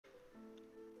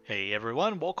Hey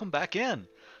everyone, welcome back in.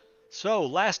 So,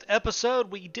 last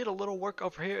episode we did a little work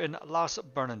over here in Las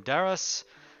Bernarderas.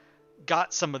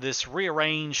 Got some of this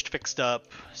rearranged, fixed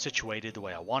up, situated the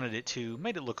way I wanted it to,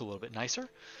 made it look a little bit nicer.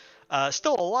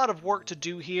 Still a lot of work to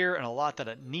do here and a lot that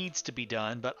it needs to be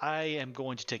done, but I am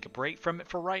going to take a break from it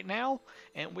for right now,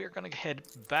 and we're going to head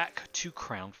back to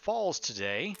Crown Falls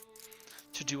today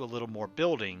to do a little more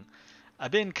building.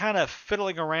 I've been kind of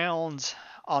fiddling around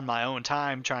on my own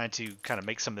time trying to kind of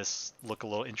make some of this look a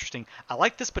little interesting. I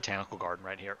like this botanical garden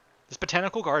right here. This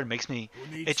botanical garden makes me,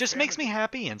 it just makes me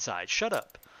happy inside. Shut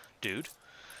up, dude.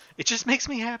 It just makes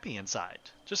me happy inside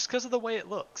just because of the way it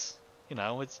looks. You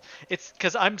know, it's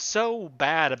because I'm so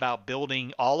bad about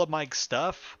building all of my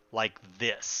stuff like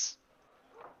this.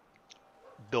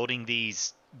 Building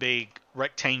these big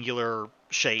rectangular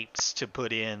shapes to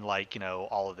put in, like, you know,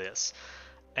 all of this.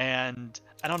 And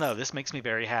I don't know, this makes me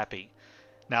very happy.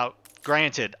 Now,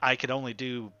 granted, I could only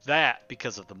do that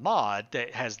because of the mod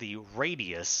that has the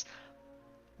radius.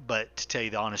 But to tell you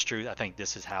the honest truth, I think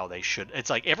this is how they should. It's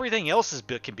like everything else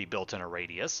can be built in a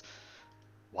radius.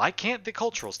 Why can't the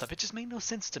cultural stuff? It just made no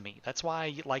sense to me. That's why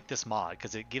I like this mod,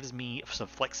 because it gives me some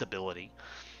flexibility.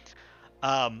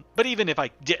 But even if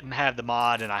I didn't have the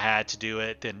mod and I had to do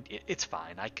it, then it's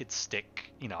fine. I could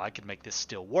stick, you know, I could make this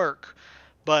still work.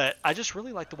 But I just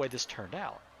really like the way this turned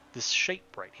out. This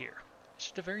shape right here. It's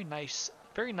just a very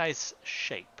nice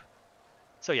shape.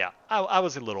 So yeah, I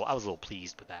was a little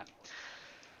pleased with that.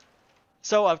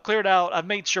 So I've cleared out, I've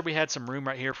made sure we had some room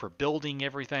right here for building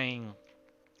everything.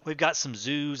 We've got some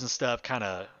zoos and stuff kind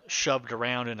of shoved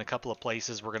around in a couple of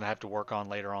places we're going to have to work on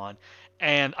later on.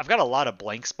 And I've got a lot of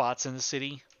blank spots in the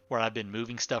city where I've been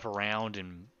moving stuff around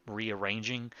and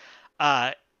rearranging.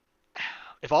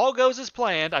 If all goes as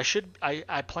planned,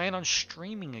 I plan on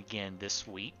streaming again this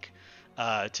week.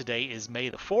 Today is May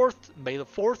the 4th. May the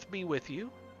 4th be with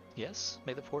you. Yes,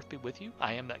 may the 4th be with you.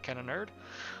 I am that kind of nerd.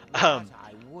 What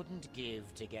I wouldn't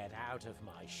give to get out of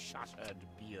my shuttered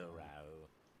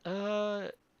bureau.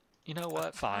 You know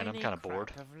what? Fine, I'm kind of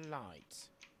bored. Of light.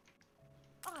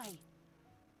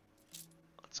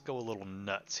 Let's go a little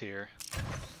nuts here.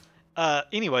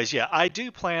 Anyways, yeah, I do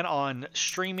plan on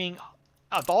streaming.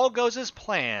 If all goes as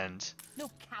planned,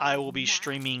 I will be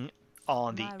streaming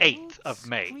on the 8th of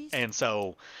May. And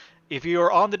so if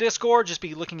you're on the Discord, just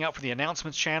be looking out for the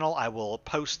announcements channel. I will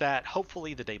post that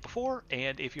hopefully the day before.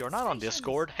 And if you're not on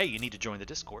Discord, hey, you need to join the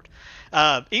Discord.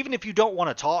 Even if you don't want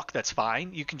to talk, that's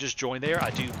fine. You can just join there.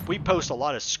 We post a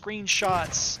lot of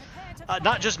screenshots.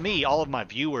 Not just me, all of my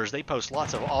viewers, they post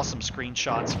lots of awesome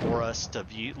screenshots for us to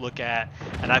look at.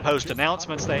 And I post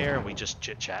announcements there, and we just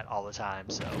chit-chat all the time.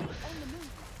 So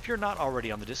if you're not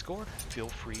already on the Discord, feel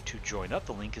free to join up.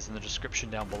 The link is in the description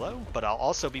down below. But I'll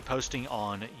also be posting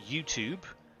on YouTube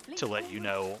to let you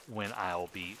know when I'll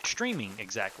be streaming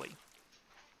exactly.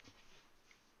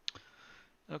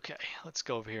 Okay, let's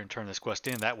go over here and turn this quest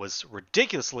in. That was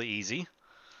ridiculously easy.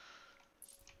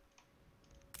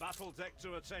 Battle deck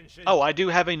to attention. Oh, I do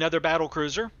have another battle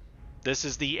cruiser. This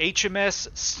is the HMS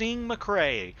Sting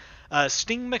McRae.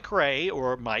 Sting McRae,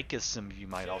 or Mike, as some of you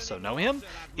might also know him,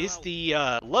 is the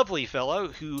lovely fellow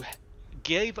who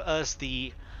gave us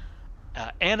the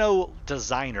Anno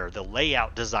designer, the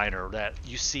layout designer that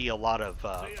you see a lot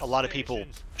of people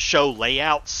show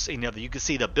layouts. You know, you can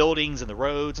see the buildings and the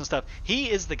roads and stuff.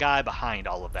 He is the guy behind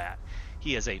all of that.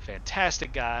 He is a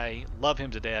fantastic guy. Love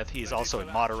him to death. He is also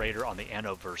a moderator on the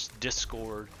Annoverse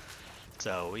Discord.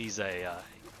 So he's a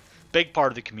big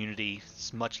part of the community.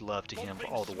 It's much love to him for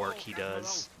all the work he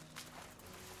does.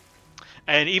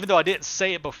 And even though I didn't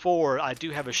say it before, I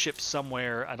do have a ship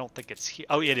somewhere. I don't think it's here.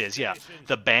 Oh, it is, yeah.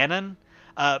 The Bannon.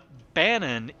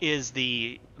 Bannon is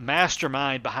the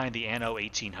mastermind behind the Anno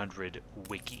 1800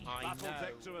 wiki.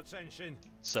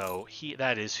 So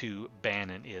that is who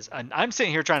Bannon is. And I'm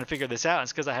sitting here trying to figure this out, and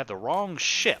it's because I have the wrong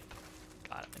ship.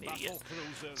 God, I'm an idiot.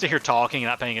 Sitting here talking and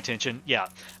not paying attention. Yeah,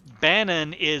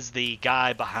 Bannon is the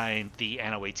guy behind the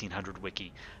Anno 1800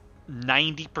 wiki.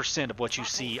 90% of what you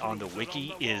see on the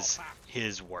wiki is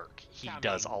his work. He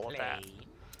does all of that.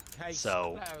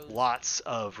 So lots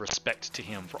of respect to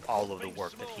him for all of the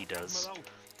work that he does.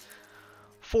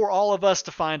 For all of us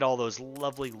to find all those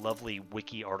lovely, lovely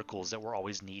wiki articles that we're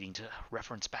always needing to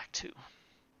reference back to.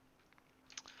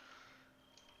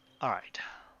 Alright.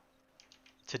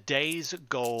 Today's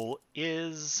goal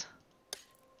is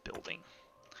building.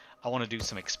 I want to do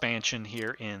some expansion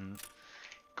here in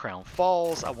Crown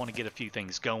Falls. I want to get a few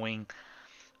things going.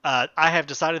 I have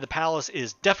decided the palace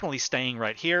is definitely staying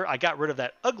right here. I got rid of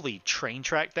that ugly train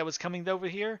track that was coming over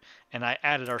here, and I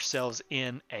added ourselves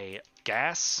in a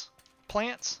gas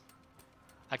plant.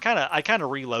 I kind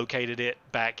of relocated it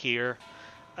back here.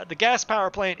 The gas power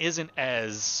plant isn't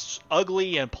as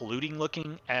ugly and polluting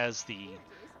looking as the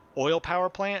oil power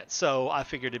plant, so I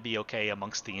figured it'd be okay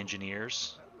amongst the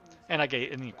engineers. And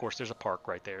of course there's a park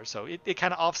right there, so it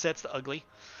kind of offsets the ugly.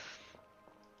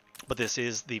 But this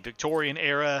is the Victorian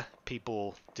era.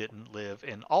 People didn't live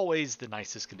in always the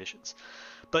nicest conditions.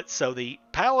 But so the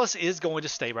palace is going to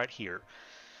stay right here.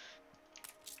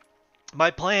 My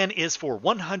plan is for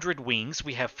 100 wings.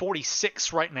 We have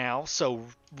 46 right now, so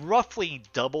roughly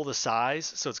double the size.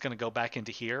 So it's going to go back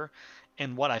into here.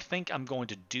 And what I think I'm going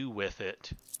to do with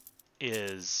it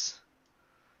is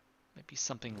maybe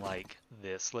something like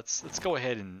this. Let's go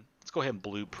ahead and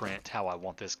blueprint how I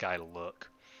want this guy to look.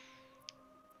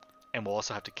 And we'll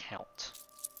also have to count.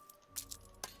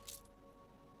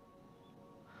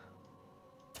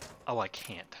 Oh, I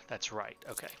can't. That's right.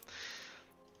 Okay.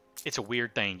 It's a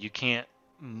weird thing. You can't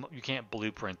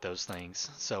blueprint those things.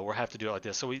 So we'll have to do it like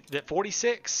this. So we at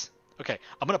 46. Okay,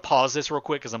 I'm going to pause this real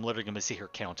quick because I'm literally going to sit here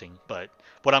counting. But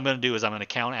what I'm going to do is I'm going to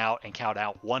count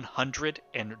out 100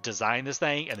 and design this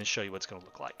thing and then show you what it's going to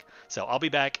look like. So I'll be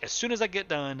back as soon as I get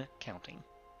done counting.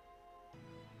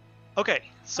 Okay,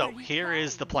 so here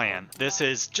is the plan. This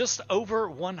is just over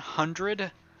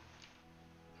 100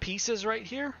 pieces right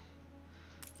here.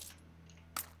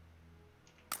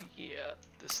 Yeah,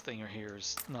 this thing right here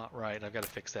is not right. I've got to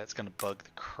fix that. It's going to bug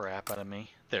the crap out of me.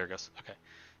 There it goes. Okay.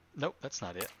 Nope, that's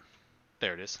not it.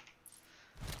 There it is.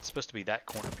 It's supposed to be that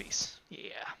corner piece. Yeah.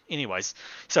 Anyways,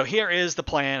 so here is the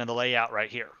plan and the layout right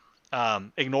here.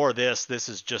 Ignore this. This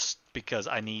is just because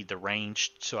I need the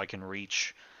range so I can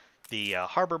reach the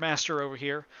harbor master over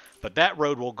here. But that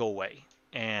road will go away.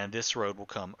 And this road will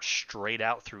come straight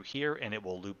out through here, and it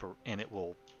will loop, and it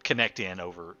will connect in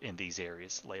over in these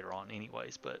areas later on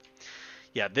anyways. But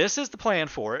yeah, this is the plan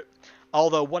for it.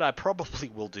 Although what I probably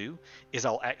will do is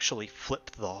I'll actually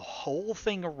flip the whole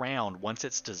thing around once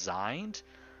it's designed.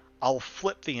 I'll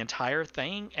flip the entire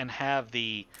thing and have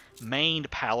the main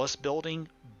palace building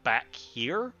back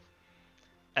here,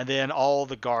 and then all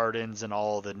the gardens and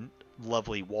all the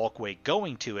lovely walkway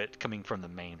going to it coming from the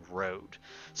main road.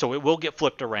 So it will get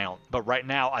flipped around, but right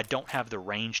now I don't have the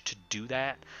range to do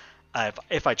that.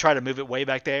 If I try to move it way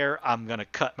back there, I'm going to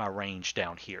cut my range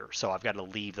down here, so I've got to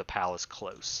leave the palace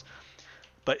close.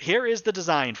 But here is the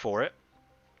design for it.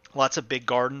 Lots of big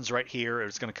gardens right here.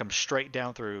 It's going to come straight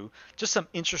down through. Just some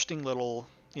interesting little,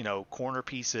 corner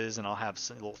pieces, and I'll have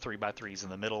some little 3x3s in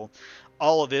the middle.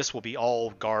 All of this will be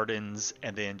all gardens,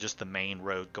 and then just the main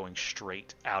road going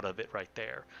straight out of it right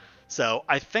there. So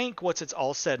I think once it's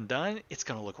all said and done, it's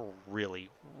going to look really,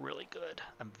 really good.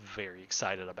 I'm very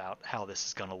excited about how this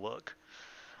is going to look.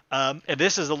 And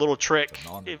this is a little trick.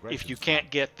 If you can't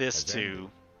get this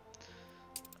to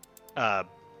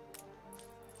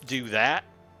do that,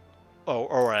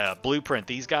 or blueprint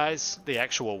these guys, the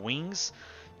actual wings,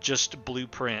 just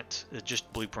blueprint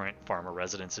farmer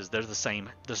residences. They're the same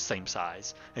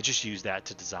size, and just use that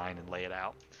to design and lay it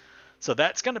out. So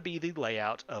that's going to be the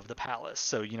layout of the palace.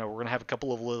 So we're going to have a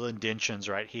couple of little indentions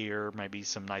right here, maybe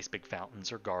some nice big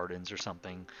fountains or gardens or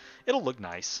something. It'll look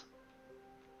nice.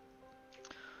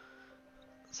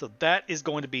 So that is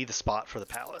going to be the spot for the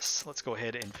palace. Let's go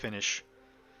ahead and finish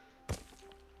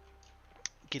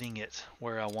getting it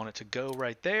where I want it to go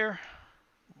right there.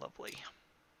 Lovely.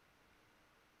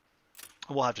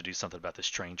 We'll have to do something about this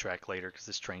train track later because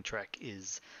this train track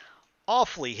is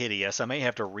awfully hideous. I may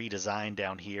have to redesign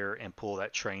down here and pull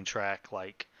that train track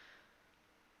like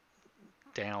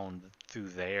down through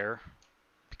there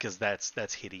because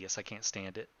that's hideous. I can't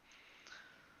stand it.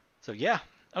 So yeah,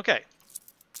 okay.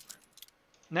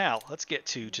 Now let's get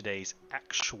to today's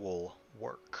actual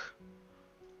work,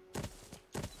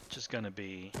 which is going to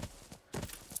be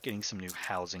getting some new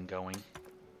housing going.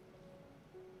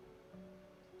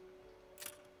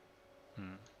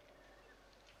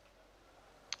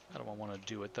 How do I want to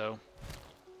do it though?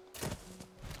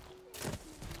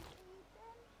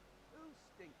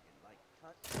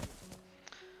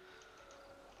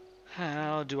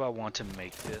 How do I want to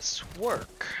make this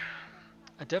work?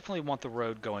 I definitely want the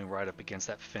road going right up against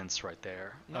that fence right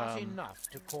there. Not enough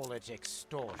to call it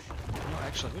extortion. No,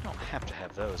 actually, we don't have to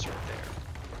have those right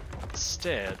there.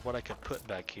 Instead, what I could put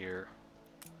back here,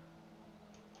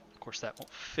 of course that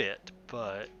won't fit,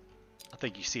 but I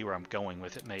think you see where I'm going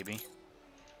with it maybe.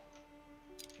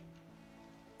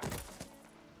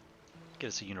 Get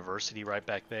us a university right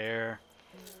back there.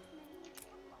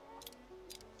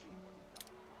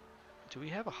 Do we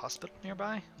have a hospital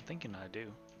nearby? I'm thinking I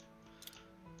do.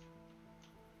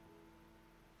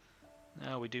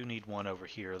 No, we do need one over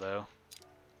here though.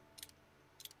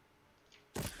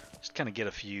 Just kind of get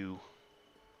a few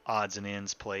odds and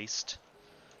ends placed.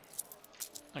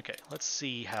 Okay, let's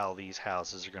see how these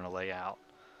houses are going to lay out.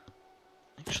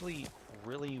 Actually,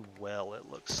 really well, it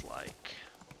looks like.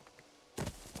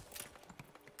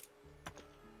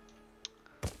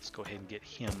 Let's go ahead and get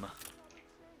him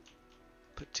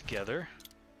put together.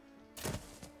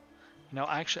 No,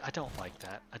 actually, I don't like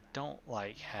that. I don't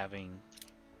like having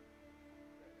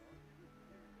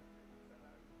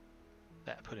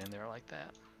that put in there like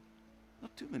that.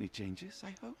 Not too many changes,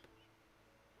 I hope.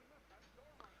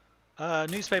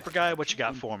 Newspaper guy, what you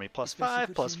got for me? Plus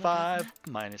 5, plus 5,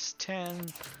 minus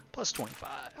 10, plus 25.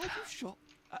 Are you sure?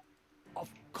 Of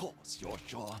course you're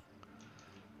sure.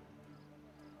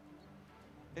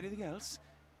 Anything else?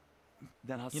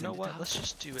 Then I'll You send know it what? out. Let's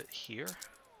just do it here.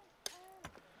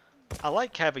 I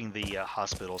like having the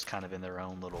hospitals kind of in their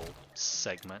own little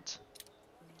segment.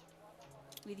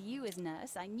 With you as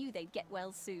nurse, I knew they'd get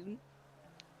well soon.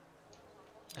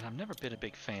 And I've never been a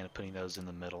big fan of putting those in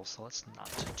the middle, so let's not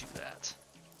do that.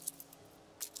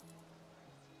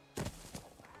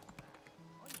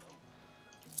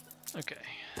 Okay.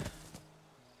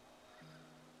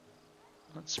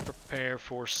 Let's prepare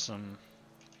for some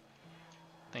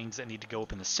things that need to go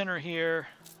up in the center here.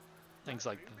 Things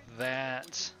like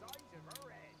that.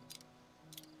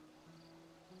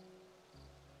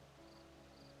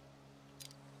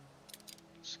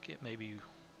 Let's get maybe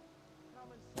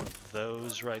one of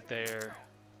those right there.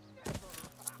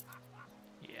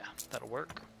 Yeah, that'll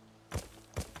work.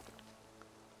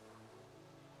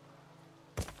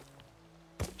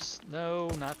 Oops, no,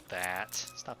 not that.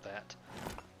 Stop that.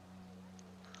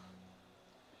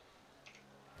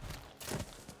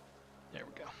 There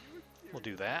we go. We'll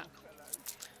do that.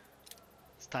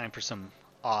 It's time for some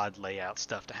odd layout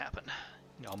stuff to happen.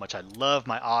 You know how much I love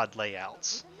my odd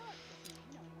layouts.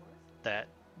 That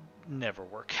never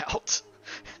work out.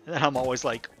 And I'm always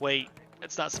like, wait,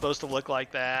 it's not supposed to look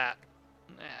like that.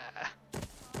 Nah.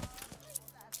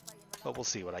 But we'll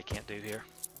see what I can't do here.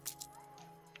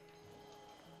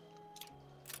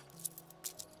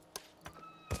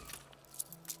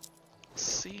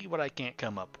 See what I can't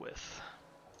come up with.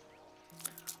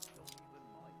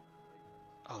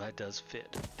 Oh, that does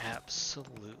fit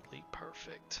absolutely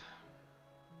perfect.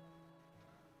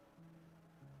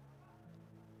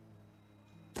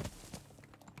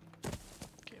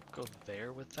 Okay, we'll go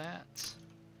there with that.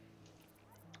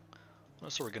 What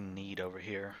else are we gonna need over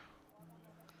here?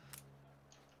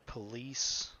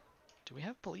 Police. Do we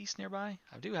have police nearby?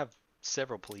 I do have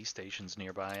several police stations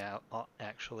nearby out,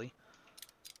 actually.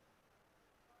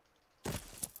 But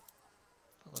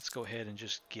let's go ahead and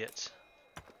just get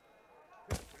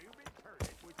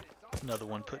another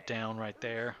one put down right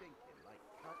there.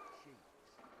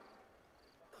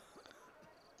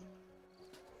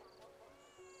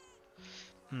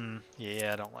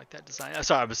 Yeah, I don't like that design. I'm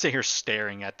sorry, I was sitting here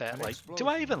staring at that. Like, do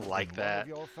I even like that?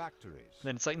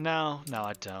 Then it's like, no,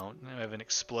 I don't. We have an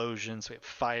explosion, so we have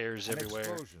fires everywhere.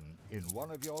 Explosion in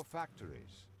one of your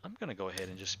factories. I'm gonna go ahead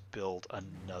and just build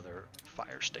another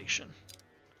fire station.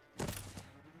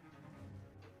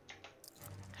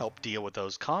 Help deal with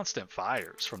those constant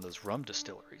fires from those rum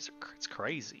distilleries. It's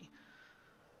crazy.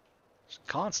 Just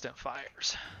constant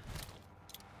fires.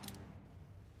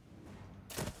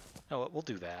 Oh, we'll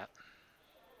do that.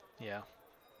 Yeah.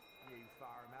 You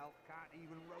farm elk can't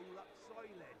even roll up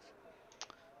silage.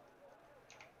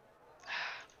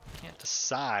 Can't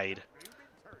decide.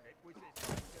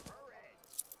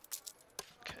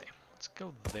 Okay, let's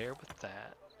go there with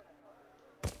that.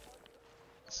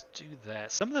 Let's do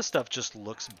that. Some of this stuff just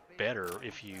looks better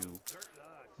if you,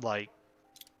 like,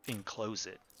 enclose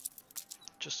it.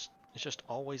 It just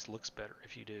always looks better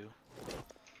if you do.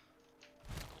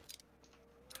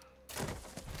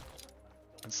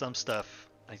 And some stuff,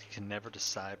 I can never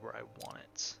decide where I want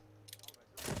it.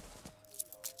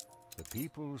 The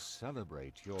people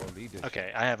celebrate your leadership.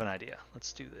 Okay, I have an idea.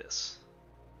 Let's do this.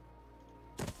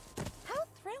 How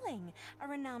thrilling! A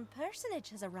renowned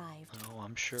personage has arrived. Oh,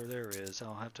 I'm sure there is.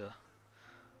 I'll have to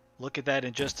look at that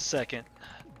in just a second.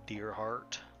 Dear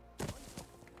heart.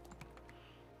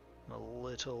 I'm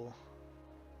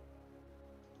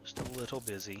just a little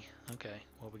busy. Okay,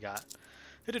 what we got?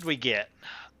 Who did we get?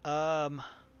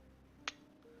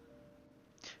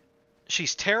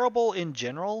 She's terrible in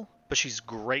general, but she's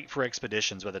great for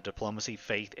expeditions with the diplomacy,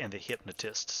 faith, and the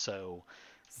hypnotist. So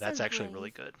that's So actually brave,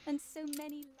 really good. And so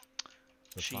many.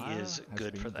 The She fire is has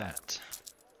good been for banked.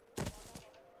 that.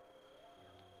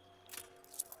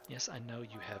 Yes, I know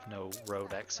you have no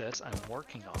road access. I'm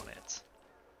working on it.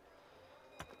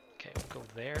 Okay, we'll go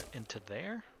there into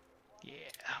there. Yeah.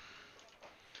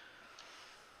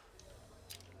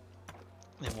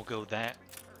 Then we'll go that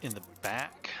in the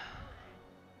back.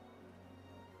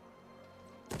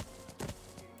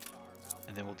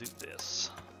 And then we'll do this.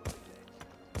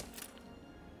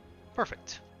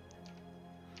 Perfect.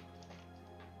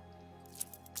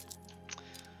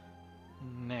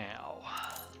 Now,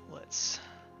 let's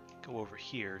go over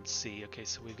here and see. Okay,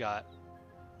 so we've got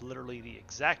literally the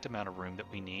exact amount of room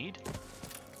that we need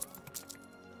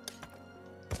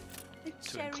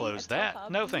to enclose that.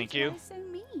 No, thank you. So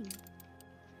mean.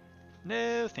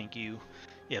 No, thank you.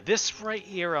 Yeah, this right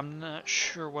here, I'm not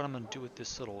sure what I'm going to do with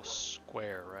this little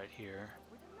square right here.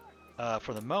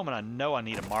 For the moment, I know I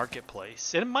need a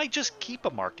marketplace. And it might just keep a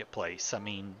marketplace. I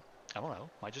mean, I don't know.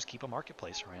 Might just keep a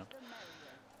marketplace around.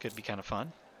 Could be kind of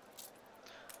fun.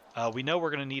 We know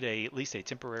we're going to need at least a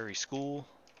temporary school.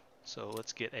 So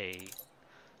let's get a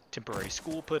temporary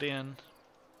school put in.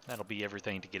 That'll be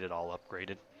everything to get it all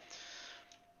upgraded.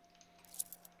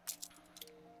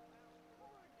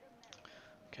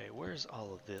 Okay, where's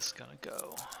all of this gonna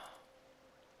go?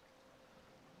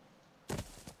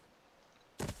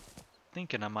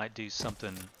 Thinking I might do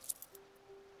something a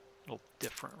little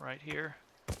different right here.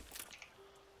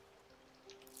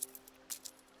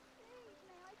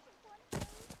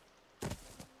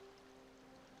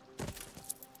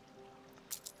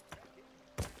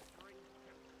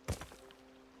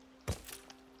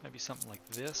 Maybe something like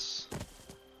this.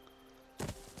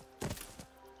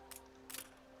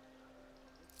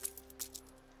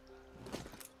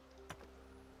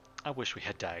 I wish we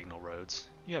had diagonal roads.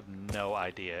 You have no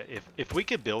idea. If we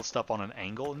could build stuff on an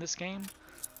angle in this game...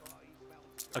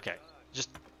 Okay,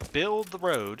 just build the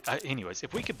road. Anyways,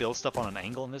 if we could build stuff on an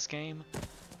angle in this game,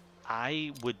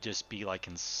 I would just be like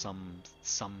in some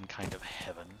kind of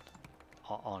heaven.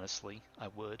 Honestly, I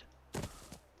would.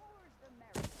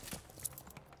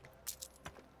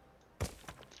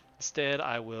 Instead,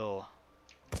 I will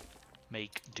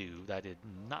make do. That did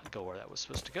not go where that was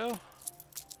supposed to go.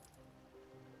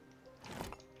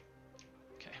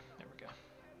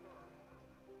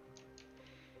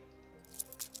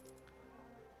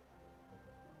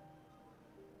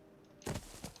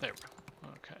 There we go.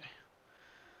 Okay.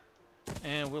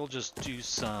 And we'll just do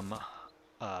some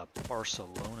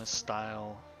Barcelona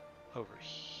style over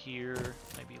here.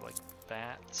 Maybe like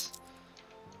that.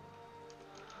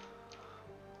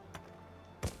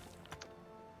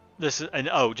 This is, and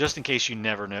oh, just in case you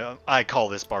never know, I call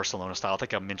this Barcelona style. I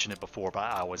think I mentioned it before, but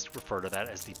I always refer to that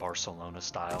as the Barcelona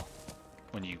style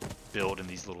when you build in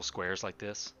these little squares like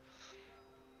this.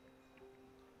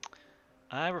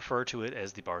 I refer to it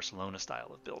as the Barcelona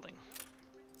style of building.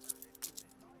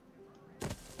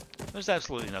 There's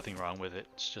absolutely nothing wrong with it.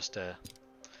 It's just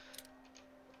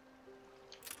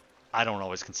I don't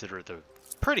always consider it the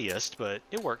prettiest, but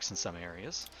it works in some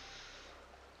areas.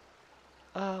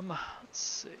 Let's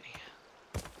see.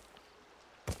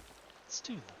 Let's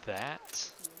do that.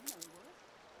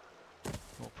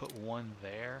 We'll put one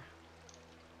there.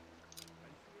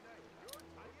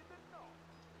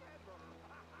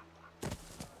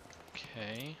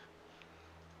 Okay.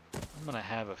 I'm gonna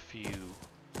have a few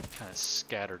kind of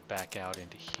scattered back out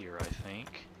into here, I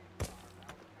think.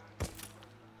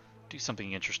 Do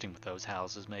something interesting with those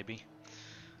houses, maybe.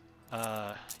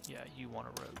 Yeah, you want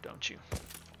a road, don't you?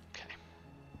 Okay.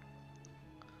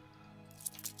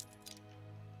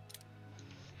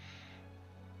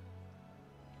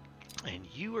 And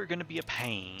you are gonna be a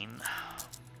pain.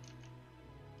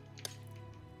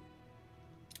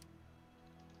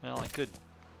 Well, I could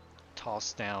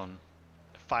toss down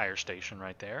a fire station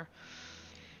right there.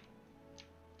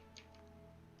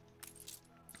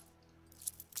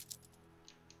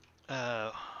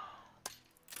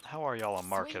 How are y'all on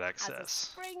market access?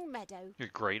 Spring meadow. You're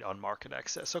great on market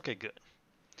access. Okay, good.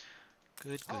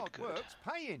 Good, good, Hard good. work's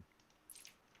paying.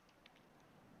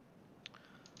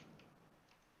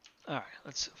 Alright,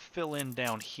 let's fill in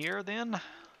down here then.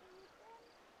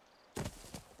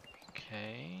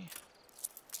 Okay.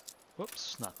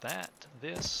 Whoops, not that.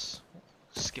 This.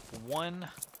 Skip one.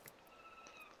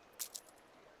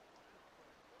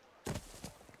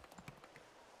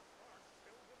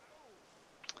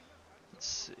 Let's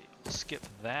see. We'll skip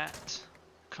that.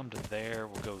 Come to there.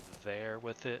 We'll go there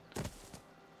with it.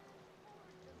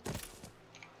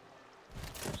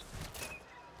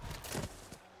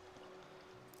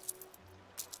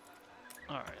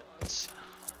 Alright, let's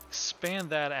expand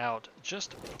that out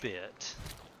just a bit.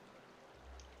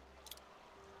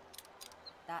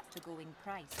 That's the going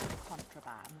price for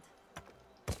contraband.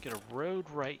 Get a road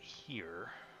right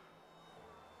here.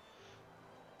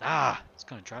 Ah, it's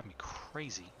gonna drive me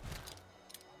crazy.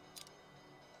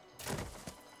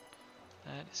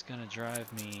 That is gonna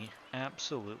drive me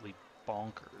absolutely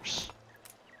bonkers.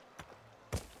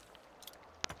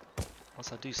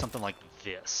 Unless I do something like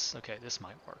this. Okay, this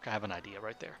might work. I have an idea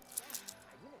right there.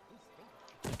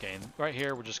 Okay, and right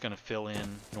here we're just going to fill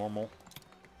in normal.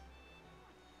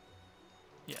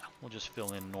 Yeah, we'll just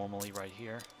fill in normally right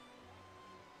here.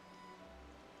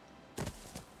 There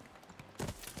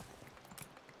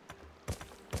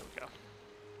we go.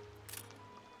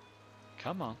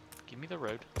 Come on, give me the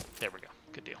road. There we go.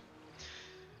 Good deal.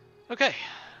 Okay,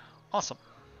 awesome.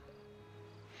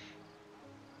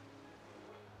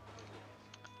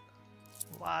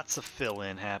 Lots of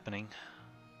fill-in happening.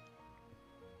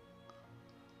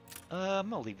 I'm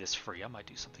gonna leave this free. I might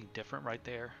do something different right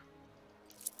there.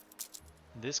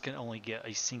 This can only get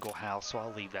a single house, so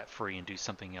I'll leave that free and do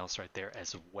something else right there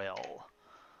as well.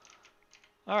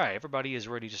 Alright, everybody is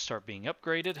ready to start being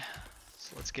upgraded.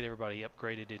 So let's get everybody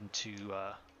upgraded into...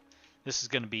 this is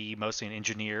going to be mostly an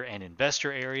engineer and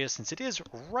investor area, since it is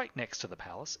right next to the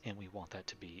palace, and we want that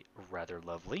to be rather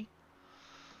lovely.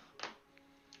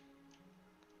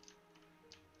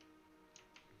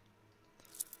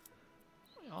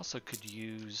 We also could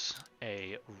use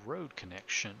a road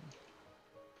connection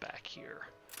back here.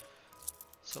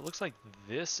 So it looks like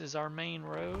this is our main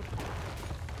road.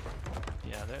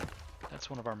 Yeah, that's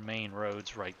one of our main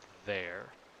roads right there.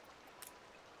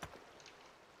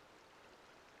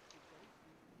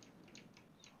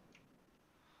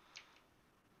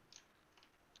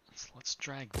 So let's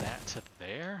drag that to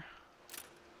there.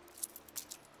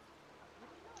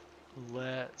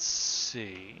 Let's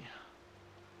see.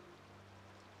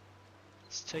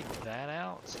 Let's take that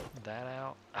out, that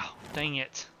out. Oh, dang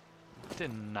it.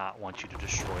 Did not want you to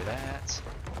destroy that.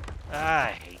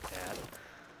 I hate that.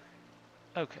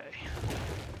 Okay.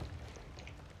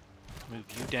 Move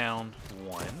you down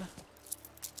 1.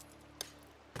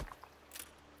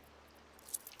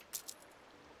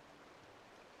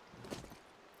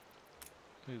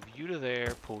 Move you to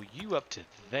there, pull you up to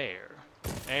there.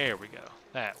 There we go.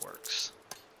 That works.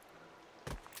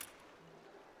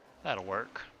 That'll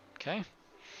work. Okay.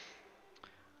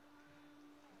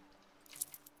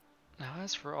 Now,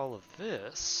 as for all of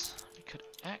this, we could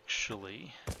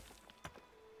actually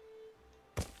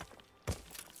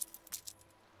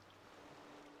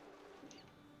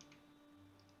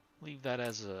leave that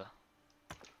as a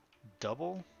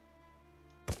double.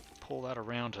 Pull that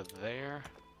around to there.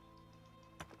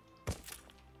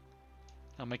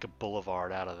 I'll make a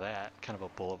boulevard out of that, kind of a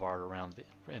boulevard around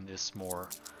in this more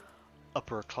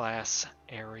upper class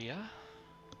area.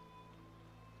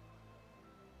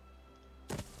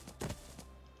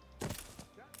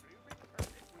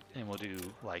 And we'll do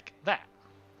like that.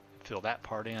 Fill that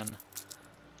part in.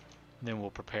 Then we'll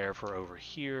prepare for over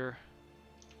here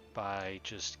by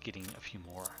just getting a few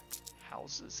more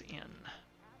houses in.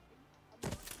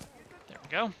 There we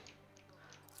go.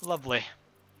 Lovely.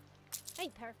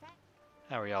 Ain't perfect.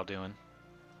 How are y'all doing?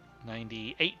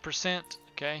 98%.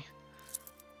 Okay.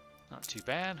 Not too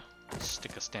bad.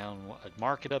 Stick us down a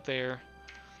market up there.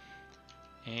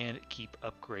 And keep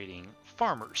upgrading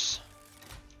farmers.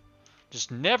 Just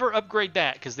never upgrade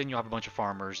that, because then you'll have a bunch of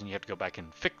farmers and you have to go back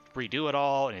and redo it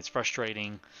all, and it's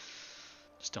frustrating.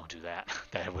 Just don't do that.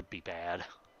 That would be bad.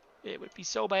 It would be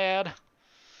so bad.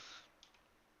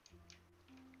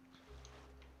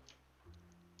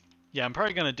 Yeah, I'm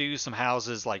probably going to do some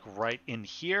houses like right in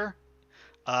here.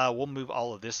 We'll move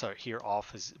all of this out here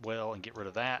off as well and get rid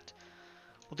of that.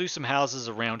 We'll do some houses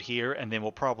around here, and then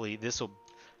we'll probably, this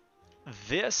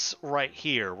right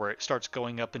here where it starts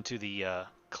going up into the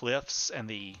cliffs and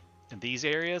these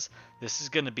areas, this is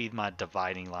going to be my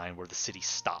dividing line where the city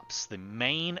stops. The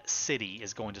main city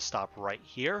is going to stop right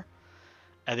here,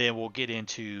 and then we'll get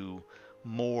into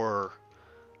more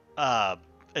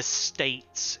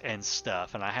estates and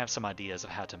stuff, and I have some ideas of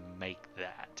how to make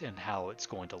that and how it's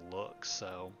going to look.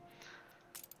 So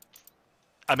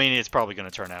I mean, it's probably going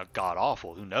to turn out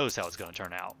god-awful. Who knows how it's going to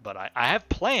turn out, but I have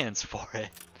plans for it,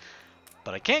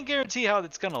 but I can't guarantee how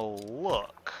it's going to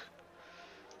look.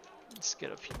 Let's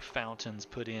get a few fountains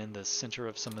put in the center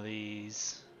of some of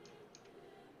these.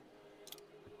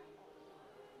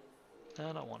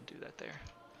 I don't want to do that there.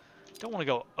 Don't want to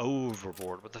go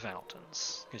overboard with the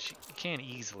fountains, because you can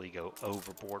easily go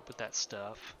overboard with that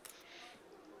stuff.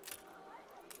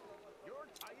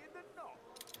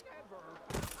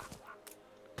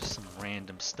 Just some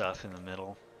random stuff in the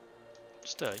middle.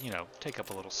 Just to, you know, take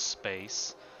up a little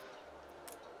space.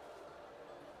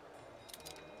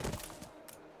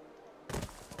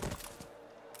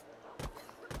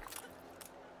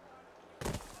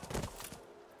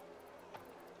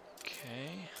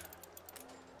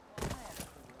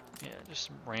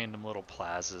 Some random little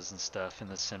plazas and stuff in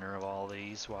the center of all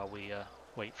these while we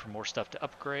wait for more stuff to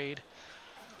upgrade.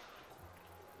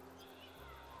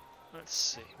 Let's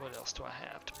see, what else do I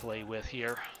have to play with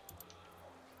here?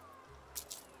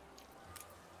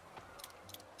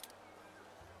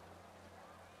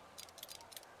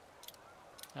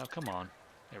 Oh, come on.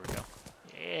 There we go.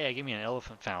 Yeah, give me an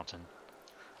elephant fountain.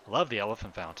 I love the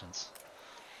elephant fountains.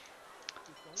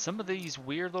 Some of these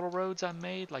weird little roads I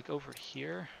made, like over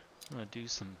here, I'm going to do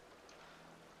some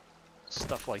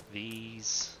stuff like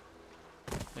these.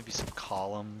 Maybe some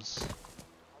columns.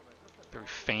 Very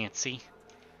fancy.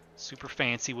 Super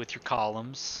fancy with your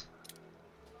columns.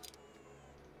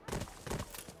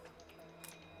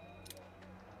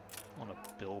 On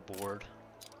a billboard.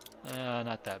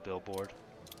 Not that billboard.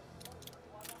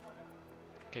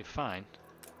 Okay, fine.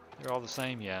 They're all the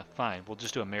same? Yeah, fine. We'll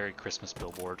just do a Merry Christmas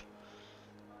billboard.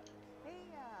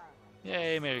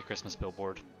 Yay, Merry Christmas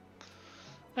billboard.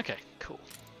 Okay, cool.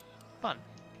 Fun.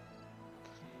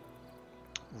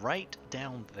 Right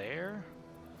down there,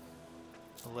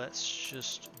 let's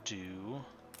just do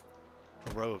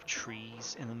a row of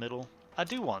trees in the middle. I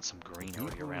do want some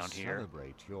greenery around here.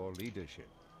 Celebrate your leadership.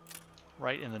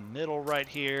 Right in the middle right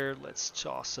here, let's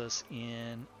toss us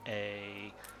in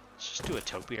a... Let's just do a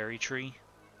topiary tree.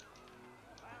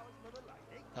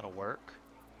 That'll work.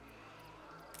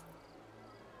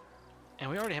 And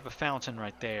we already have a fountain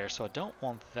right there, so I don't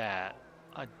want that.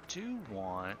 I do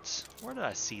want... Where did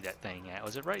I see that thing at?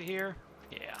 Was it right here?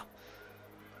 Yeah.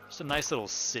 Just a nice little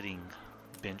sitting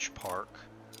bench park.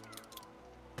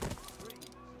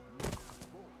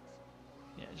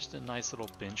 Yeah, just a nice little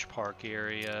bench park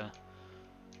area.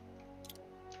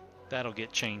 That'll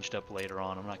get changed up later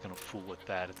on. I'm not going to fool with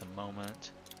that at the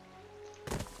moment.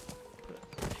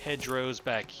 Put hedgerows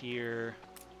back here.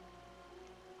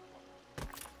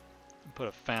 Put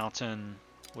a fountain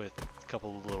with a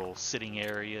couple of little sitting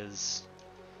areas.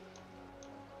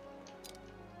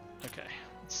 Okay,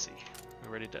 let's see. We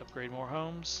ready to upgrade more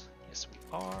homes? Yes, we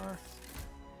are.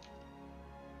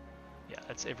 Yeah,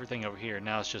 that's everything over here.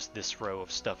 Now it's just this row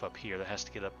of stuff up here that has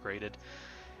to get upgraded.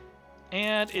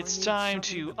 And it's time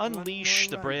to unleash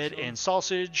the bread and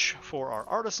sausage for our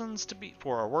artisans to be,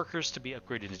 for our workers to be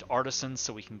upgraded into artisans,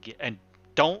 so we can get. And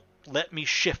don't let me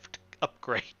shift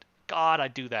upgrade. God, I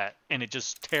do that, and it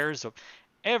just tears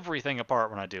everything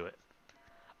apart when I do it.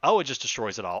 Oh, it just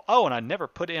destroys it all. Oh, and I never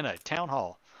put in a town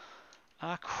hall.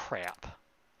 Ah, crap.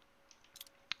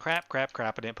 Crap.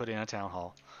 I didn't put in a town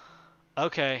hall.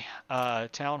 Okay,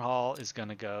 town hall is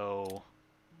gonna go.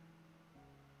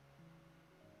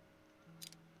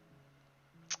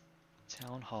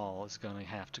 Town hall is going to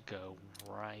have to go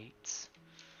right.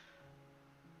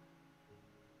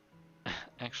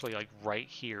 Actually, like right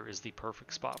here is the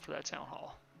perfect spot for that town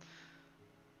hall.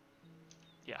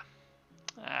 Yeah.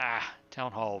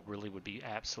 Town hall really would be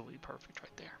absolutely perfect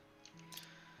right there.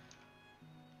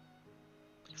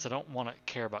 Because I don't want to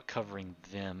care about covering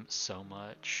them so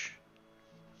much.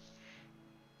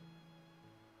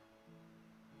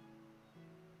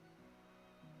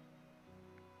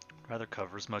 Rather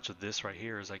cover as much of this right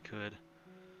here as I could.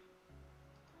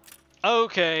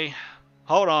 Okay,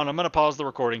 hold on. I'm going to pause the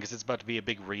recording because it's about to be a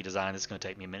big redesign. It's going to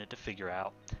take me a minute to figure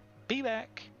out. Be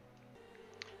back.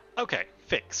 Okay,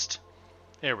 fixed.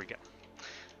 There we go.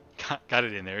 Got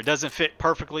it in there. It doesn't fit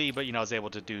perfectly, but, you know, I was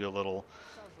able to do a little,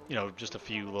 you know, just a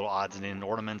few little odds and ends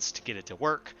ornaments to get it to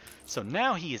work. So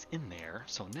now he is in there.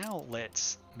 So now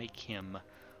let's make him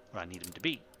what I need him to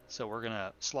be. So we're going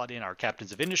to slot in our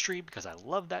captains of industry because I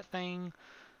love that thing.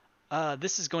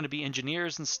 This is going to be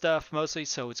engineers and stuff mostly,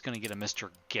 so it's going to get a Mr.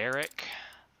 Garrick.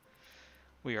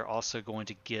 We are also going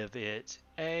to give it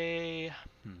a...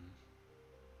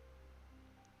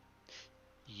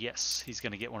 Yes, he's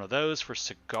going to get one of those for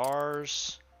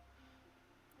cigars.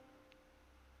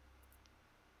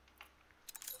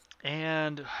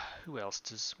 And what else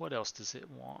does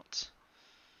it want?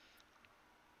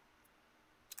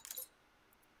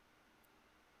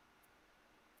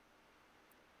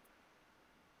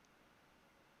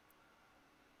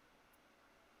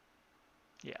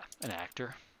 Yeah, an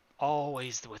actor.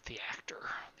 Always with the actor.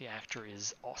 The actor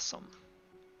is awesome.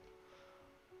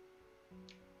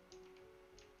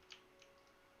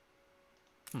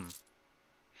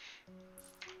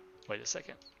 Wait a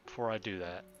second. Before I do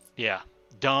that. Yeah.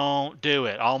 Don't do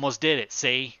it. I almost did it.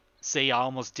 See? See, I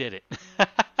almost did it.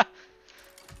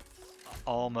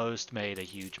 Almost made a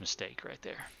huge mistake right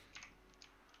there.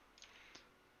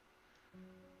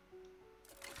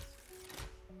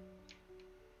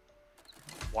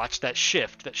 Watch that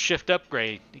shift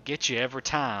upgrade. It gets you every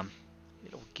time.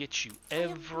 It'll get you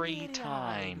every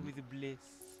time.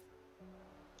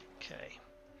 Okay.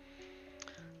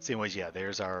 So anyways, yeah,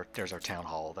 there's our town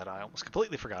hall that I almost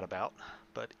completely forgot about,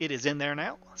 but it is in there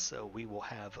now, so we will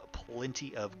have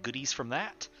plenty of goodies from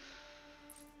that.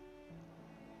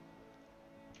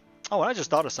 Oh, and I just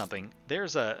thought of something.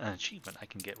 There's an achievement I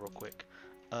can get real quick.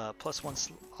 +1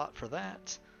 slot for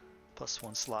that.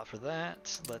 +1 slot for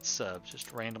that. Let's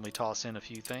just randomly toss in a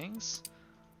few things.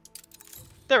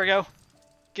 There we go.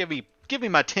 Give me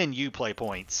my 10 Uplay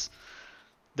points.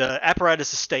 The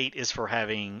apparatus estate is for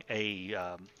having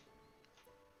a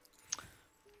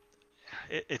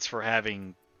it's for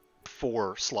having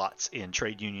 4 slots in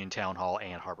Trade Union, Town Hall,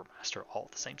 and Harbor Master all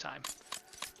at the same time.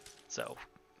 So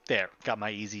there, got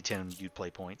my easy 10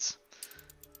 Uplay points.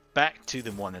 Back to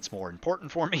the one that's more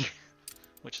important for me,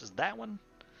 which is that one.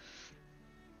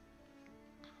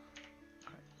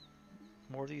 All right.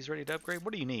 More of these ready to upgrade.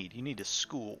 What do you need? You need a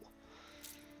school.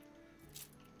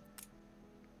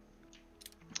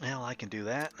 Well, I can do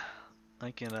that.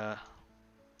 I can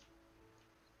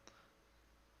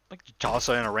toss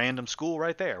in a random school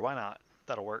right there. Why not?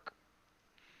 That'll work.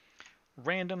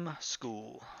 Random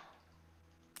school.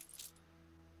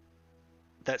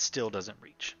 That still doesn't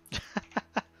reach.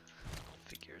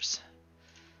 Figures.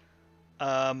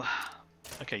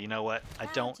 Okay, you know what? I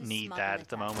don't need that at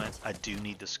the moment. I do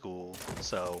need the school.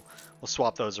 So we'll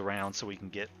swap those around so we can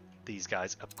get these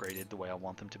guys upgraded the way I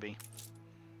want them to be.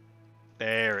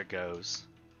 There it goes.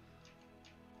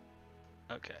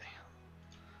 Okay.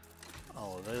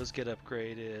 All of those get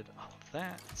upgraded. All of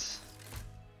that.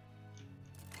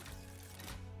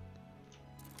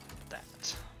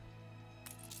 That.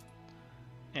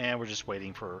 And we're just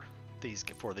waiting for these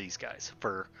guys.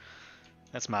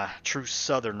 That's my true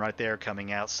Southern right there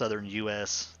coming out. Southern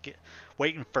U.S.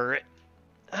 Waiting for it.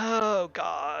 Oh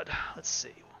God. Let's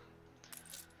see.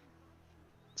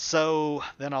 So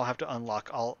then I'll have to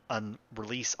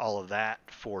release all of that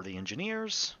for the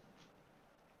engineers.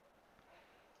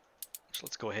 So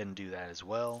let's go ahead and do that as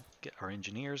well. Get our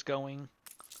engineers going.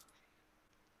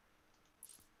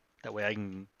 That way I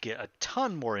can get a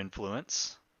ton more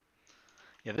influence.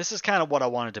 Yeah, this is kind of what I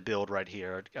wanted to build right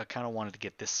here. I kind of wanted to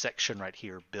get this section right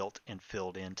here built and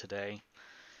filled in today.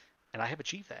 And I have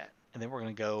achieved that. And then we're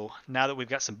going to go, now that we've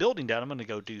got some building done, I'm going to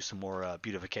go do some more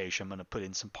beautification. I'm going to put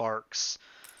in some parks.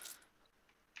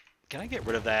 Can I get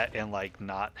rid of that and like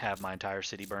not have my entire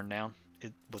city burned down?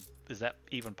 Is that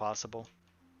even possible?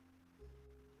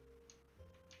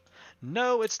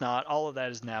 No, it's not. All of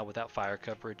that is now without fire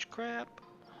coverage. Crap.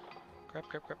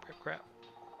 Crap.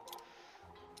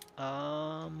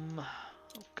 Oh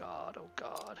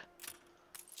God.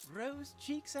 Rose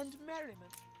cheeks and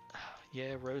merriment.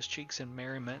 Yeah, rose cheeks and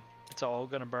merriment. It's all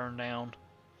gonna burn down.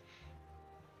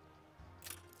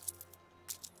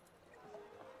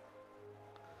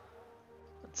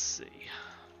 Let's see.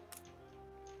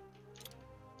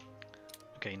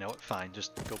 Okay, you know what? Fine.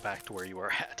 Just go back to where you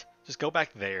were at. Just go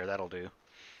back there. That'll do.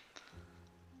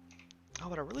 Oh,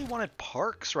 but I really wanted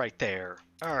parks right there.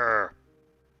 Urgh.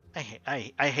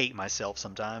 I hate myself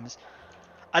sometimes.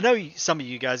 I know some of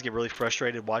you guys get really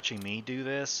frustrated watching me do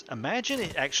this. Imagine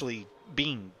it actually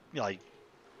being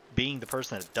the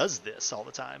person that does this all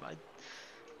the time.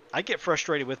 I get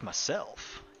frustrated with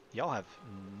myself. Y'all have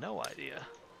no idea.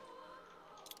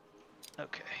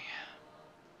 Okay.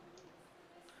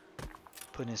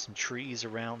 Put in some trees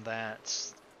around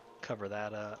that. Cover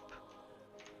that up.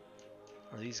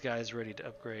 Are these guys ready to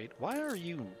upgrade? Why are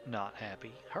you not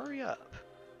happy? Hurry up.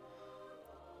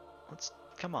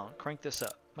 Come on, crank this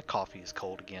up. My coffee is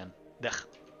cold again. Ugh.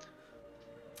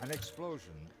 An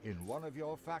explosion in one of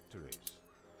your factories.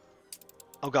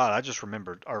 Oh God, I just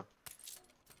remembered our...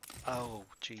 Oh,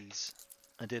 jeez.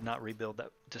 I did not rebuild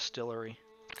that distillery.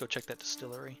 Go check that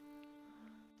distillery.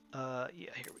 Yeah,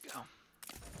 here we go.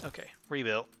 Okay,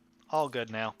 rebuilt. All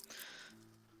good now.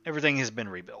 Everything has been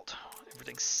rebuilt.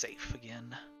 Everything's safe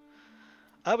again.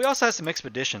 We also have some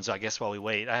expeditions, I guess, while we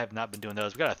wait. I have not been doing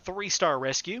those. We got a 3-star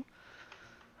rescue.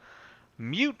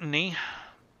 Mutiny.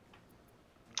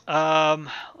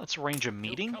 Let's arrange a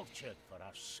meeting.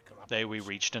 We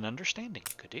reached an understanding.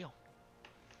 Good deal.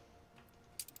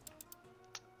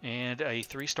 And a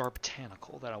 3-star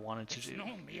botanical that I wanted to do.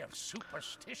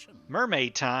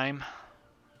 Mermaid time.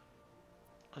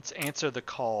 Let's answer the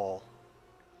call.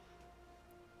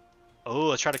 Oh,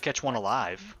 let's try to catch one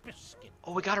alive.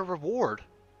 Oh, we got a reward.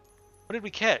 What did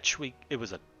we catch? It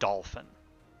was a dolphin.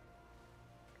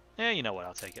 Yeah, you know what?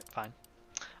 I'll take it. Fine.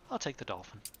 I'll take the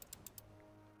dolphin.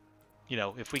 You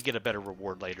know, if we get a better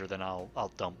reward later, then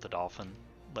I'll dump the dolphin.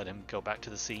 Let him go back to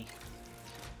the sea.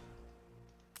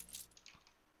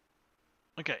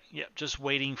 Okay, yeah, just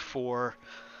waiting for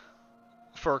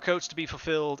our coats to be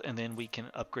fulfilled, and then we can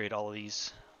upgrade all of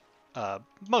these.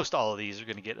 Most all of these are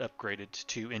going to get upgraded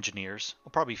to engineers.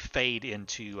 We'll probably fade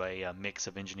into a mix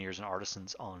of engineers and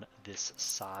artisans on this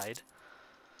side.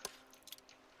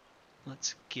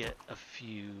 Let's get a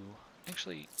few...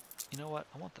 Actually, you know what?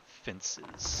 I want the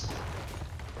fences.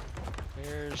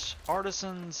 There's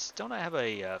artisans. Don't I have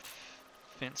a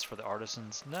fence for the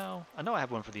artisans? No. I know I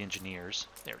have one for the engineers.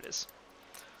 There it is.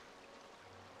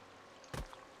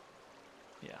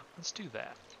 Yeah, let's do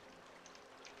that.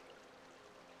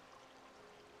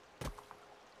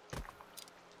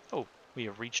 Oh, we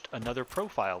have reached another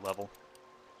profile level.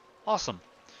 Awesome.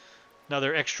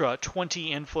 Another extra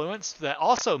 20 influence. That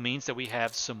also means that we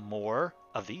have some more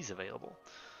of these available.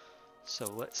 So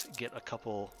let's get a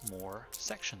couple more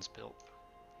sections built.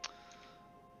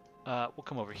 We'll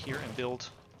come over here and build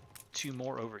 2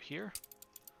 more over here.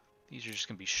 These are just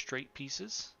going to be straight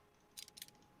pieces.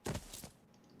 There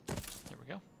we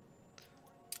go.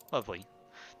 Lovely.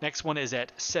 Next one is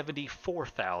at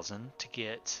 74,000 to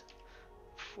get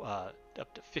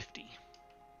up to 50.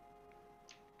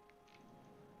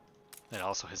 That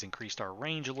also has increased our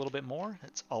range a little bit more.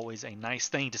 That's always a nice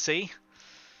thing to see.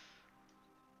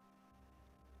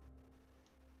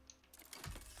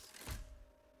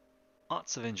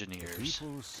 Lots of The engineers.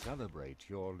 people celebrate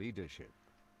your leadership.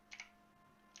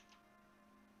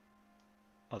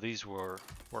 Oh, these were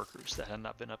workers that had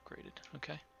not been upgraded.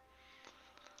 Okay.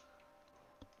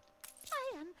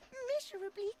 I am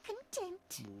miserably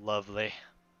content. Lovely.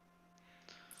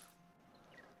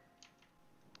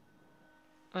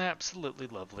 Absolutely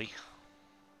lovely.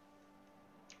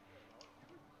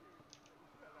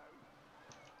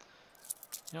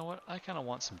 You know what? I kind of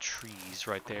want some trees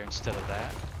right there instead of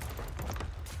that.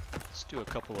 Let's do a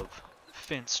couple of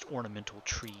fenced ornamental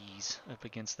trees up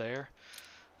against there.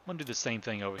 I'm going to do the same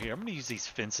thing over here. I'm going to use these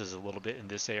fences a little bit in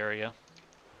this area.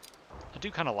 I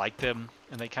do kind of like them,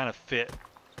 and they kind of fit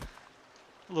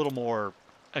a little more.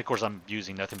 Of course, I'm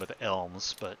using nothing but the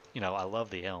elms, but, you know, I love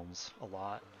the elms a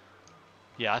lot.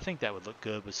 Yeah, I think that would look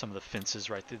good with some of the fences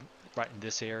right in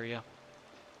this area.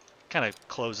 Kind of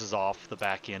closes off the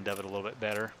back end of it a little bit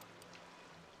better.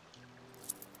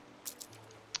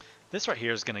 This right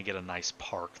here is going to get a nice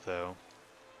park, though.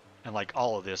 And like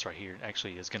all of this right here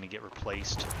actually is going to get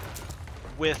replaced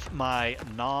with my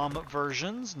nom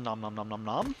versions. Nom nom nom nom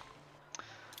nom.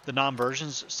 The nom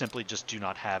versions simply just do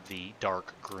not have the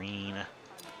dark green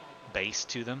base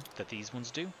to them that these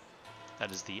ones do.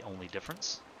 That is the only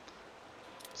difference.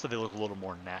 So they look a little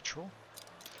more natural.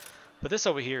 But this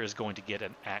over here is going to get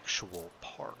an actual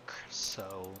park.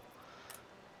 So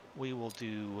we will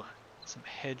do some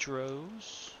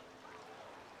hedgerows.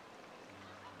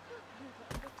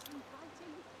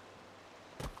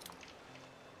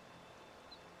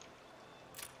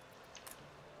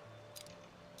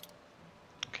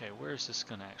 Okay, where is this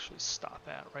going to actually stop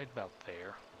at? Right about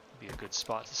there. Be a good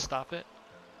spot to stop it.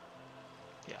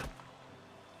 Yeah.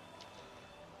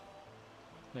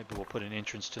 Maybe we'll put an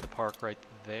entrance to the park right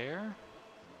there.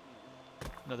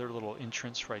 Another little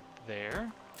entrance right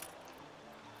there.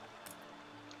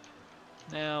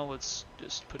 Now let's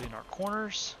just put in our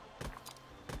corners.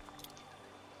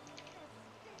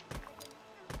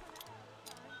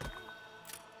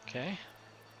 Okay.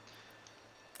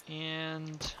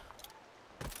 And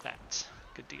that.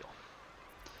 Good deal.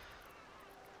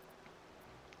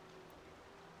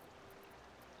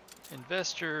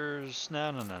 Investors.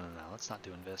 No. Let's not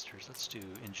do investors. Let's do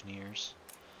engineers.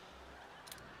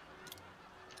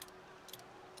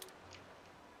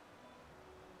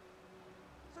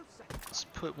 Let's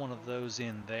put one of those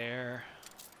in there.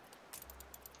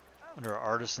 Under our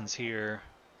artisans here.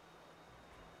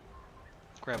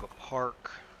 Let's grab a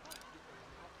park.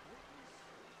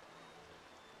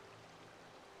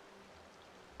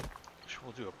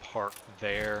 We'll do a park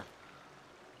there.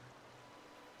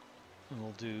 And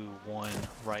we'll do one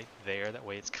right there. That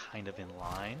way it's kind of in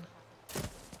line.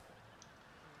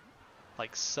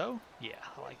 Like so. Yeah,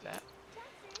 I like that.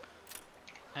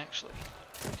 Actually,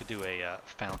 we could do a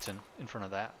fountain in front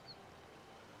of that.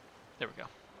 There we go.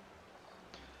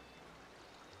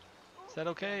 Is that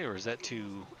okay, or is that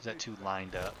too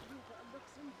lined up?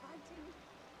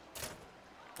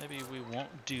 Maybe we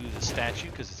won't do the statue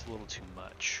because it's a little too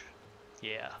much.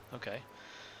 Yeah, okay.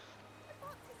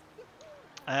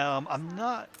 I'm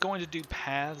not going to do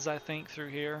paths, I think, through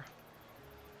here.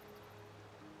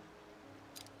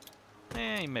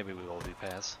 Maybe we will do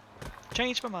paths.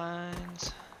 Change my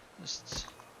mind. Just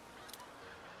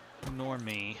ignore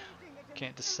me.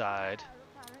 Can't decide.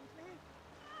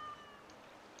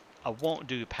 I won't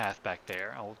do a path back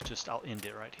there. I'll end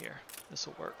it right here. This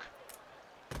will work.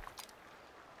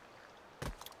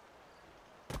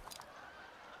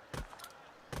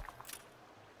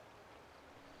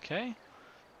 Okay,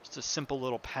 just a simple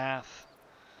little path.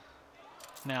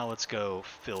 Now let's go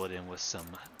fill it in with some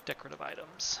decorative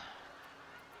items.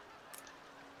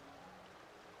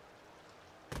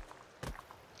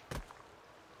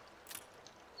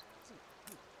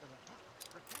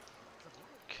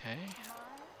 Okay.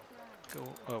 Go.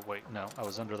 Oh wait, no, I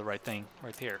was under the right thing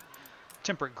right there.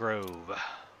 Temperate Grove.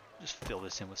 Just fill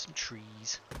this in with some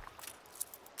trees.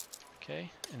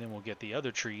 Okay, and then we'll get the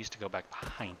other trees to go back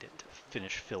behind it to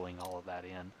finish filling all of that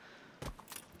in.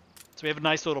 So we have a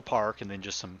nice little park and then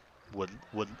just some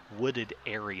wooded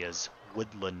areas,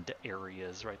 woodland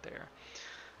areas right there.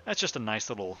 That's just a nice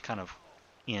little kind of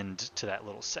end to that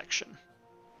little section.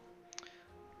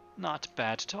 Not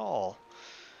bad at all.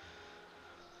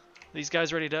 These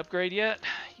guys ready to upgrade yet?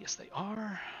 Yes, they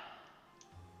are.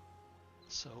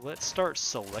 So let's start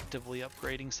selectively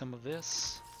upgrading some of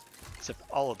this. Except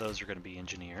all of those are going to be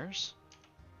engineers.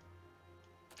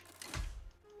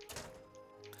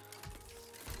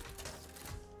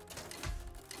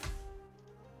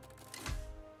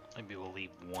 Maybe we'll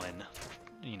leave one,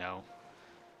 you know.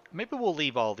 Maybe we'll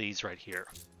leave all these right here.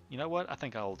 You know what? I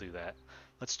think I will do that.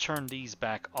 Let's turn these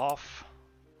back off.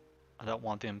 I don't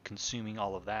want them consuming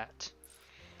all of that.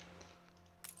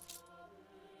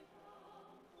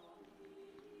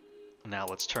 Now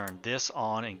let's turn this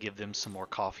on and give them some more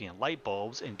coffee and light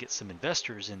bulbs and get some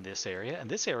investors in this area. And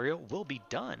this area will be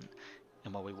done.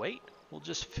 And while we wait, we'll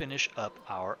just finish up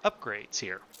our upgrades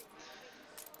here.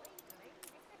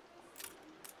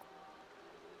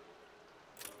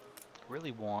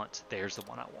 Really want, there's the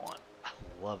one I want. I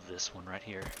love this one right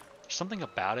here. There's something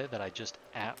about it that I just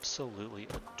absolutely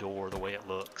adore the way it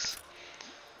looks.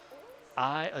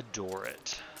 I adore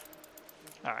it.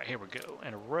 All right, here we go.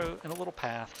 And a road and a little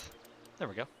path. There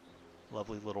we go.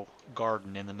 Lovely little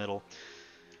garden in the middle.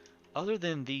 Other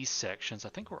than these sections, I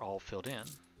think we're all filled in.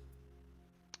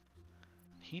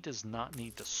 He does not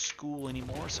need the school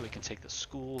anymore, so we can take the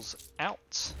schools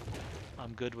out.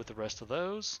 I'm good with the rest of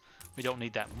those. We don't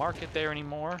need that market there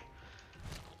anymore.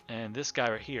 And this guy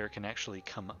right here can actually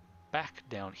come back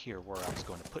down here where I was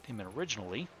going to put him in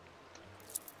originally.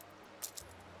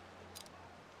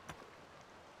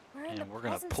 And we're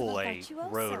going to pull a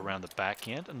road around the back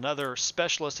end. Another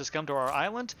specialist has come to our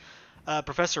island.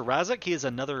 Professor Razak, he is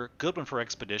another good one for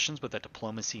expeditions with that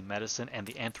diplomacy, medicine, and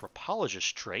the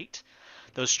anthropologist trait.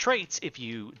 Those traits, if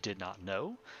you did not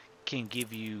know, can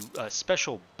give you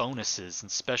special bonuses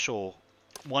and special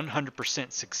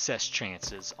 100% success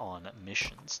chances on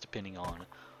missions, depending on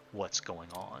what's going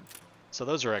on. So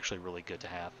those are actually really good to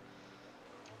have.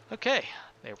 Okay,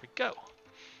 there we go.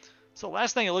 So the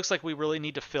last thing it looks like we really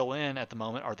need to fill in at the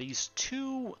moment are these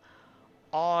two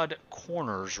odd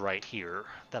corners right here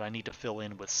that I need to fill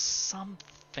in with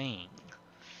something.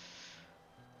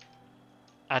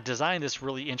 I designed this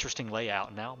really interesting layout,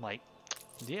 and now I'm like,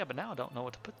 yeah, but now I don't know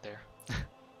what to put there.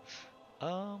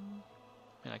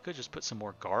 And I could just put some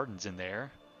more gardens in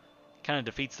there. Kind of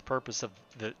defeats the purpose of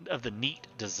the neat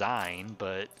design,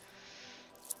 but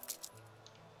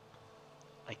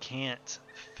I can't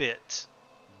fit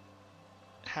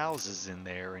houses in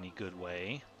there any good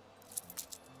way.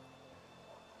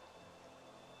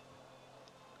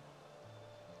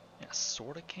 Yeah,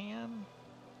 sorta can,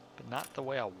 but not the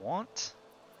way I want.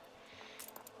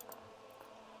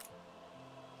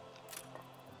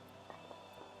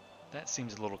 That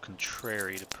seems a little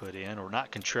contrary to put in, or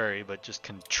not contrary, but just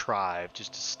contrived,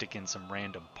 just to stick in some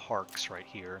random parks right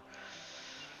here.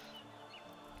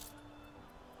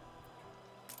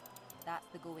 That's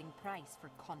the going price for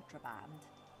contraband.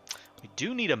 We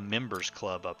do need a members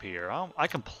club up here. I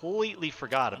completely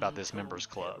forgot about this members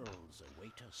club.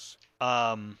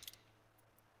 Yeah,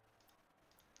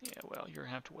 well, you're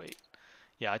gonna have to wait.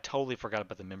 Yeah, I totally forgot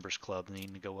about the members club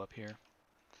needing to go up here.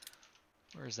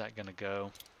 Where is that gonna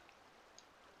go?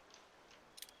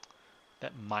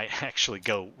 That might actually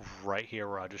go right here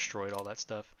where I destroyed all that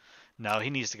stuff. No, he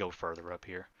needs to go further up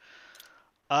here.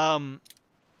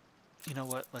 You know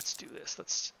what? Let's do this.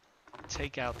 Let's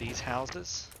take out these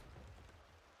houses.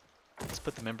 Let's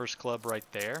put the members club right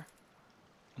there.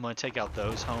 I'm going to take out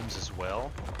those homes as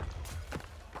well.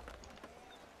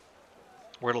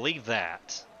 We're going to leave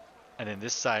that. And then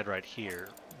this side right here,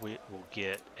 we'll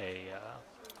get a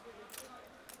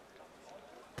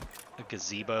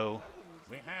gazebo.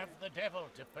 We have the devil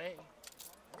to pay.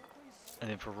 And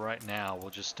then for right now, we'll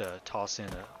just toss in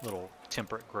a little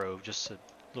temperate grove, just a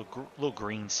little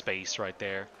green space right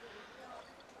there.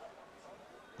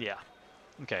 Yeah.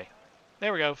 Okay.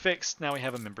 There we go. Fixed. Now we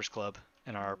have a members club,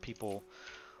 and our people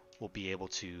will be able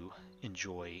to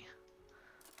enjoy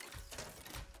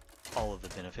all of the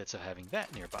benefits of having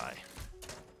that nearby.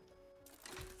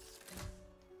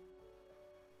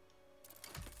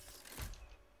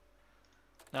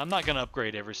 Now, I'm not going to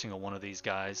upgrade every single one of these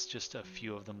guys, just a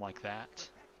few of them like that.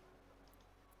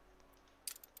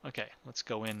 Okay, let's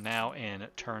go in now and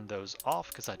turn those off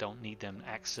because I don't need them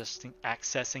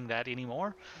accessing that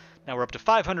anymore. Now we're up to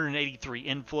 583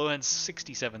 influence,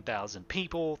 67,000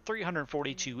 people,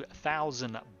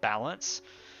 342,000 balance,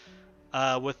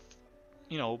 with,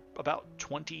 you know, about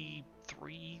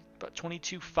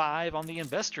 22.5 on the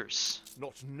investors.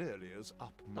 Not nearly as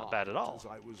upmarked Not bad at all. as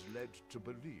I was led to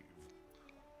believe.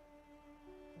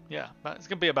 Yeah, it's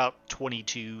going to be about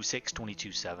 22.6,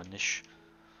 22.7-ish.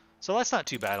 So that's not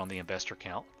too bad on the investor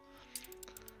count.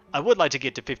 I would like to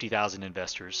get to 50,000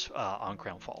 investors on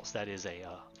Crown Falls. That is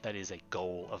a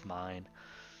goal of mine.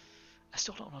 I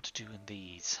still don't know what to do in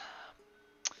these.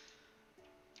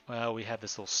 Well, we have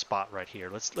this little spot right here.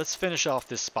 Let's finish off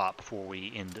this spot before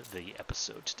we end the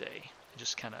episode today.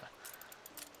 Just kind of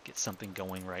get something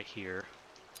going right here.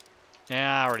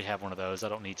 Yeah, I already have one of those. I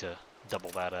don't need to double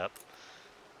that up.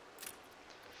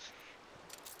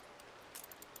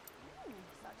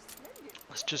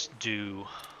 Let's just do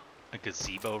a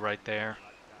gazebo right there.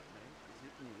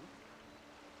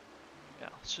 Yeah,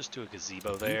 let's just do a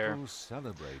gazebo there. People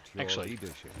celebrate your Actually,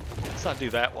 leadership. let's not do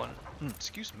that one.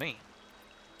 Excuse me.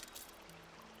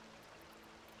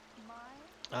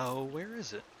 Oh, where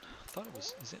is it? I thought it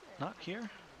was... Is it not here?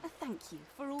 A thank you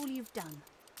for all you've done.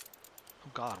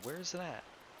 Oh God, where is that?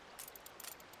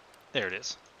 There it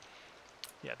is.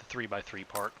 Yeah, the 3x3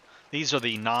 part. These are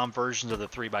the non-versions of the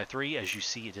 3x3. As you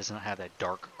see, it doesn't have that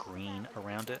dark green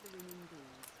around it.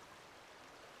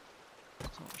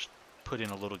 So I'll just put in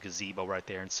a little gazebo right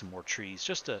there and some more trees.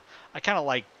 Just to, I kind of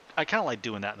like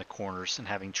doing that in the corners and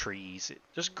having trees. It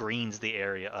just greens the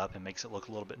area up and makes it look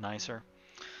a little bit nicer.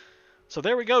 So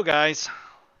there we go, guys.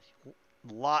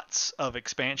 Lots of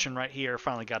expansion right here.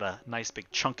 Finally got a nice big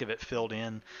chunk of it filled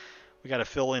in. We got to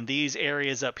fill in these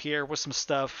areas up here with some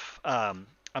stuff. I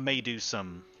may do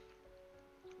some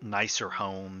nicer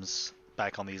homes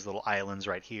back on these little islands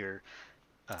right here.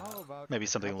 Maybe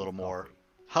something a little more...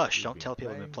 Hush, don't tell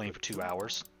people I've been playing for 2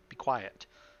 hours. Be quiet.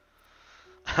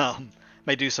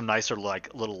 May do some nicer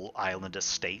like little island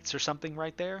estates or something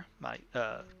right there. Might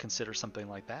consider something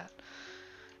like that.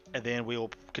 And then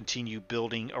we'll continue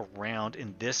building around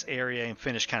in this area and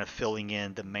finish kind of filling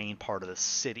in the main part of the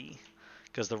city.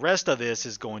 Because the rest of this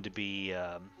is going to be,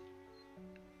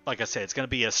 like I said, it's going to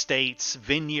be estates,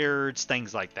 vineyards,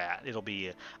 things like that. It'll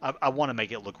be, I want to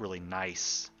make it look really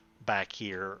nice back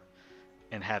here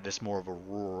and have this more of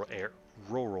a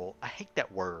rural, I hate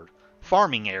that word,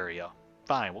 farming area.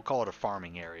 Fine, we'll call it a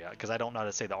farming area because I don't know how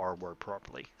to say the R word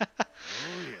properly.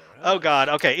 Oh God.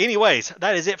 Okay. Anyways,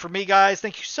 that is it for me, guys.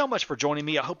 Thank you so much for joining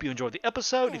me. I hope you enjoyed the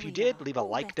episode. If you did, leave a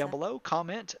like down below,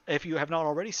 comment. If you have not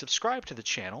already, subscribe to the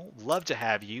channel. Love to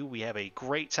have you. We have a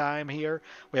great time here.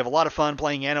 We have a lot of fun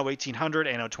playing Anno 1800,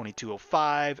 Anno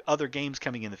 2205, other games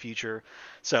coming in the future.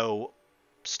 So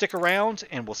stick around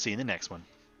and we'll see you in the next one.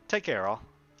 Take care, all.